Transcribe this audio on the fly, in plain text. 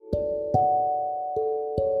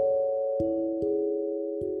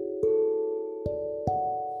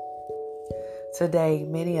Today,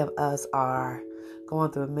 many of us are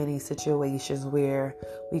going through many situations where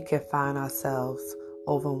we can find ourselves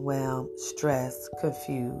overwhelmed, stressed,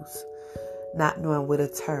 confused, not knowing where to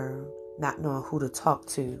turn, not knowing who to talk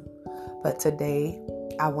to. But today,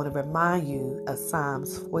 I want to remind you of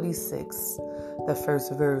Psalms 46, the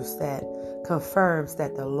first verse that confirms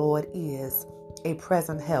that the Lord is a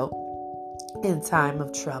present help in time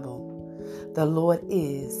of trouble. The Lord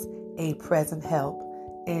is a present help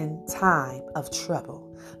in time of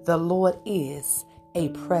trouble. The Lord is a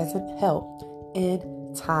present help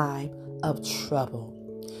in time of trouble.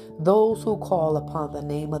 Those who call upon the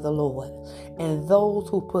name of the Lord and those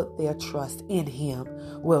who put their trust in Him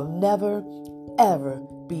will never, ever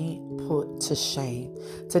be put to shame.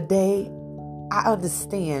 Today, I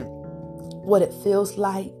understand what it feels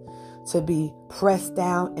like to be pressed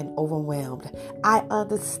down and overwhelmed. I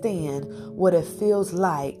understand what it feels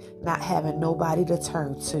like not having nobody to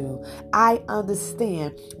turn to. I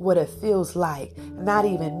understand what it feels like not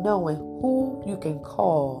even knowing who you can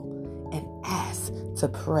call and ask to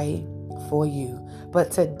pray for you. But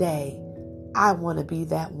today, I want to be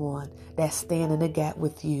that one that stand in the gap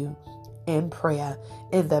with you in prayer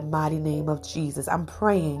in the mighty name of Jesus. I'm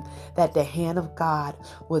praying that the hand of God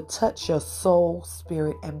will touch your soul,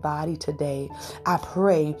 spirit, and body today. I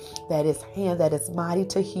pray that His hand that is mighty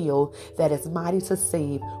to heal, that is mighty to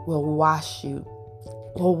save, will wash you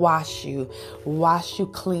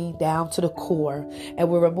clean down to the core, and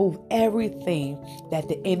will remove everything that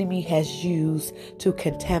the enemy has used to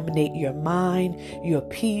contaminate your mind, your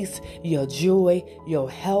peace, your joy,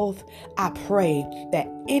 your health. I pray that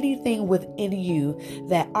anything within you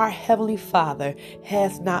that our Heavenly Father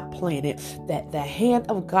has not planted, that the hand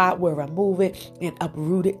of God will remove it and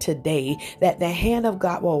uproot it today, that the hand of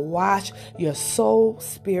God will wash your soul,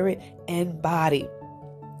 spirit, and body,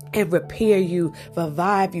 and repair you,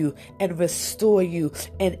 revive you, and restore you,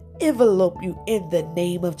 and envelope you in the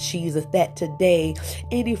name of Jesus. That today,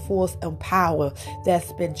 any force and power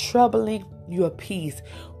that's been troubling your peace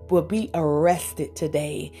will be arrested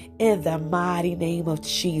today in the mighty name of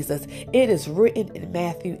Jesus. It is written in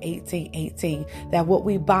Matthew 18:18 that what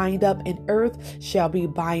we bind up in earth shall be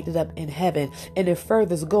binded up in heaven. And it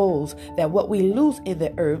further goes that what we loose in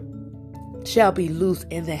the earth shall be loose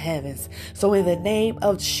in the heavens. So in the name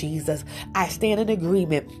of Jesus, I stand in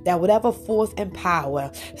agreement that whatever force and power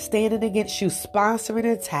standing against you,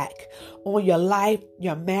 sponsoring attack on your life,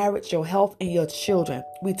 your marriage, your health, and your children,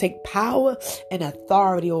 we take power and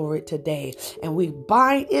authority over it today, and we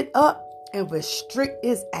bind it up and restrict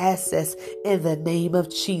its access in the name of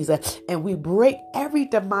Jesus. And we break every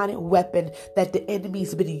demonic weapon that the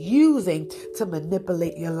enemy's been using to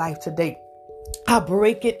manipulate your life today. I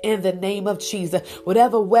break it in the name of Jesus.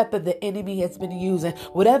 Whatever weapon the enemy has been using,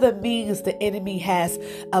 whatever means the enemy has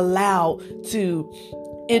allowed to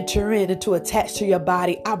enter in and to attach to your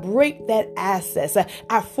body, I break that access.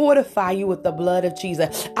 I fortify you with the blood of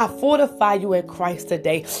Jesus. I fortify you in Christ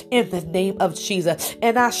today in the name of Jesus.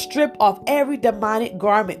 And I strip off every demonic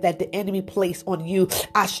garment that the enemy placed on you.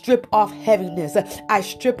 I strip off heaviness. I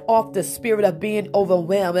strip off the spirit of being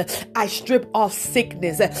overwhelmed. I strip off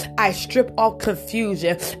sickness. I strip off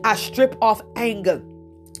confusion. I strip off anger.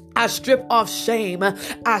 I strip off shame.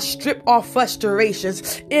 I strip off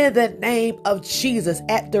frustrations in the name of Jesus,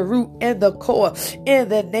 at the root and the core, in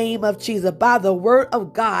the name of Jesus. By the word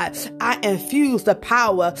of God, I infuse the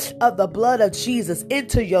power of the blood of Jesus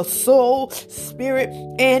into your soul, spirit,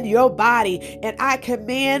 and your body. And I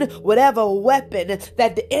command whatever weapon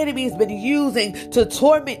that the enemy has been using to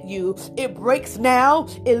torment you, it breaks now.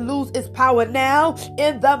 It loses its power now.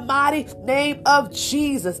 In the mighty name of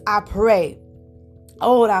Jesus, I pray.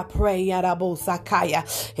 Oh, I pray, Yarabosakaya.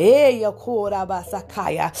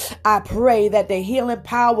 I pray that the healing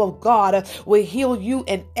power of God will heal you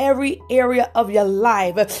in every area of your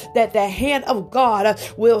life. That the hand of God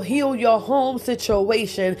will heal your home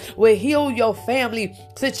situation, will heal your family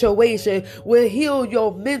situation, will heal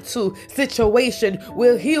your mental situation,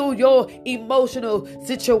 will heal your emotional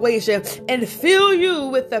situation, and fill you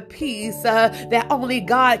with the peace that only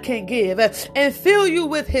God can give, and fill you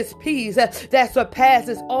with His peace that surpasses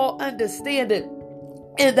all understanding.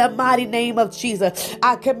 In the mighty name of Jesus,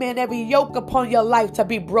 I command every yoke upon your life to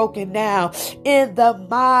be broken now. In the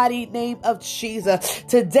mighty name of Jesus,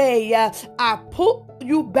 today I put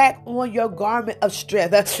you back on your garment of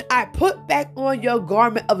strength. I put back on your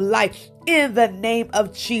garment of life in the name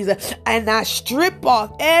of Jesus. And I strip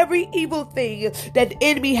off every evil thing that the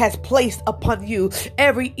enemy has placed upon you.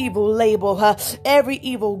 Every evil label, every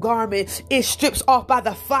evil garment, it strips off by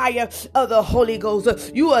the fire of the Holy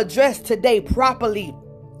Ghost. You are dressed today properly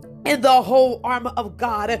in the whole armor of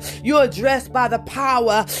God. You are dressed by the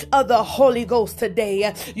power of the Holy Ghost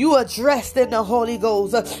today. You are dressed in the Holy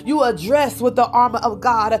Ghost. You are dressed with the armor of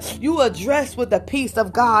God. You are dressed with the peace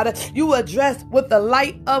of God. You are dressed with the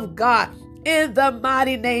light of God. In the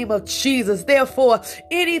mighty name of Jesus. Therefore,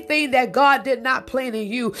 anything that God did not plant in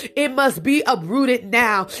you, it must be uprooted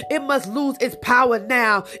now. It must lose its power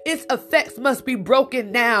now. Its effects must be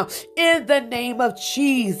broken now. In the name of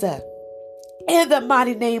Jesus. In the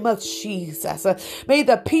mighty name of Jesus, may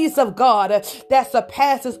the peace of God that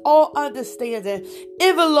surpasses all understanding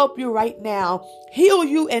envelope you right now, heal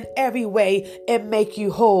you in every way, and make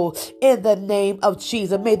you whole. In the name of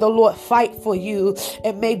Jesus, may the Lord fight for you,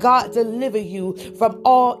 and may God deliver you from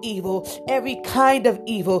all evil, every kind of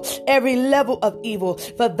evil, every level of evil.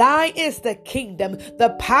 For thine is the kingdom,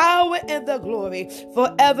 the power, and the glory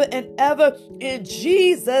forever and ever. In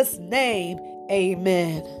Jesus' name,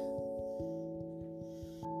 amen.